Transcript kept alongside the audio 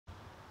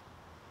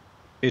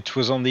It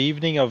was on the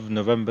evening of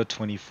November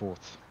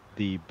 24th.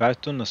 The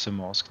Norway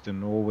Mosque, the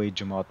Norway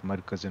Jamaat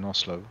Markaz in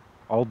Oslo,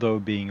 although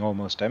being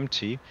almost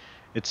empty,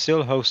 it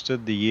still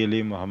hosted the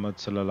yearly Muhammad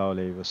Sallallahu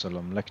Alaihi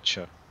Wasallam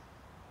lecture.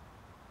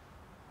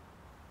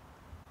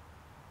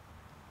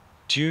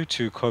 Due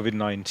to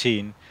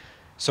COVID-19,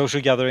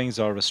 social gatherings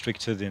are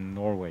restricted in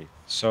Norway,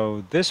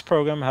 so this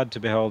program had to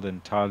be held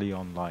entirely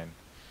online.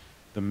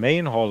 The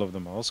main hall of the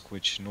mosque,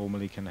 which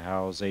normally can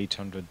house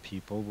 800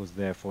 people, was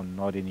therefore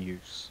not in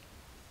use.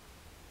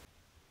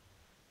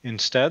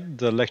 Instead,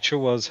 the lecture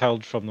was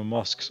held from the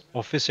mosque's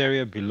office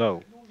area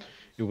below.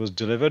 It was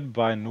delivered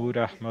by Nur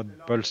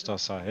Ahmad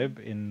Bølstad Sahib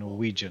in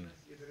Norwegian.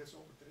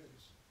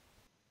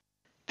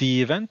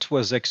 The event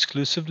was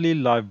exclusively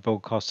live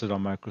broadcasted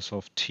on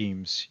Microsoft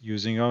Teams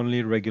using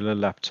only regular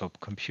laptop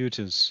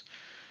computers,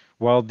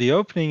 while the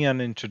opening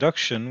and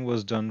introduction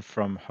was done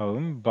from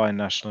home by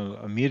National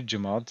Amir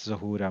Jamaat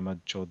Zahoor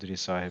Ahmad Chaudhry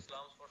Sahib.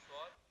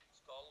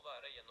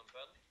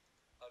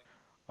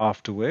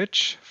 After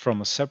which,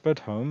 from a separate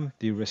home,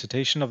 the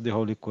recitation of the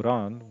Holy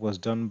Quran was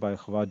done by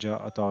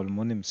Khwaja Ataul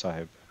Munim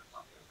Sahib.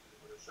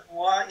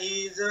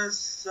 وإذا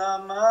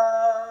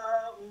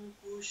السماء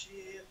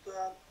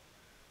كشطت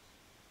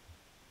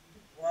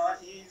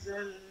وإذا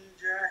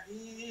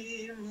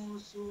الجحيم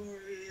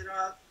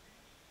سعرت.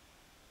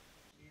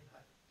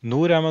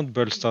 Nur Ahmad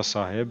Bølstad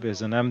Sahib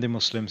is an Ahmadi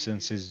Muslim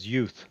since his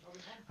youth,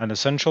 an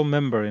essential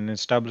member in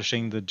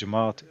establishing the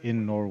Jamaat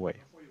in Norway.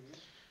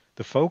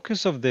 The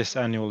focus of this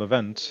annual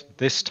event,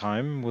 this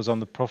time, was on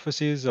the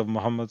prophecies of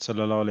Muhammad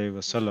Sallallahu Alaihi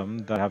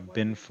Wasallam that have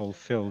been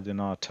fulfilled in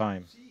our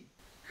time.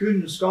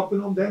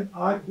 Kunnskapen om den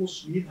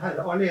hos min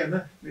Herre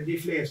alene, men de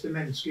fleste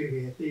mennesker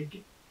vet det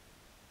ikke.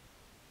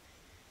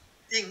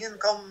 Ingen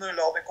kan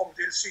la det komme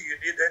til syne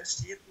i den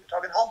tid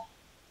utagen han.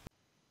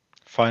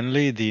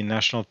 Finally, the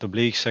National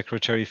Tabligh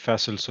Secretary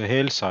Faisal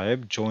Suhail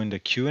Sahib joined a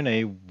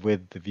Q&A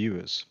with the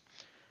viewers.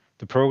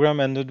 The program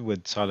ended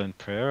with silent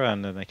prayer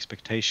and an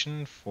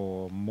expectation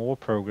for more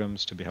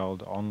programs to be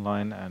held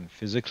online and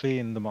physically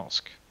in the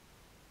mosque.